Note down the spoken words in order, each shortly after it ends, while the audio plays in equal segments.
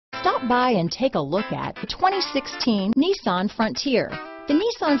Stop by and take a look at the 2016 Nissan Frontier. The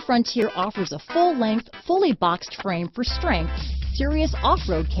Nissan Frontier offers a full-length, fully boxed frame for strength, serious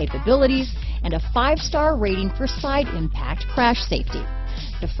off-road capabilities, and a 5-star rating for side impact crash safety.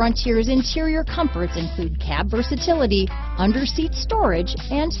 The Frontier's interior comforts include cab versatility, under-seat storage,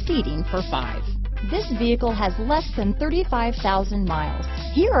 and seating for 5. This vehicle has less than 35,000 miles.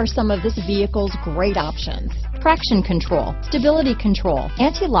 Here are some of this vehicle's great options: traction control, stability control,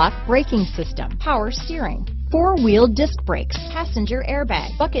 anti-lock braking system, power steering, 4-wheel disc brakes, passenger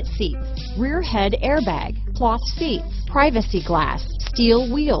airbag, bucket seats, rear head airbag, cloth seats, privacy glass,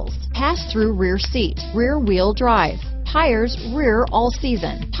 steel wheels, pass-through rear seat, rear wheel drive, tires rear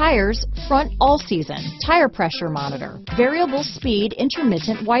all-season, tires front all-season, tire pressure monitor, variable speed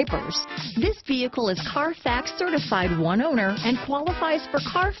intermittent wipers. This vehicle is CARFAX certified one owner and qualifies for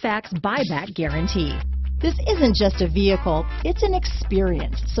CARFAX buyback guarantee. This isn't just a vehicle, it's an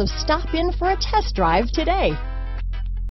experience, so stop in for a test drive today.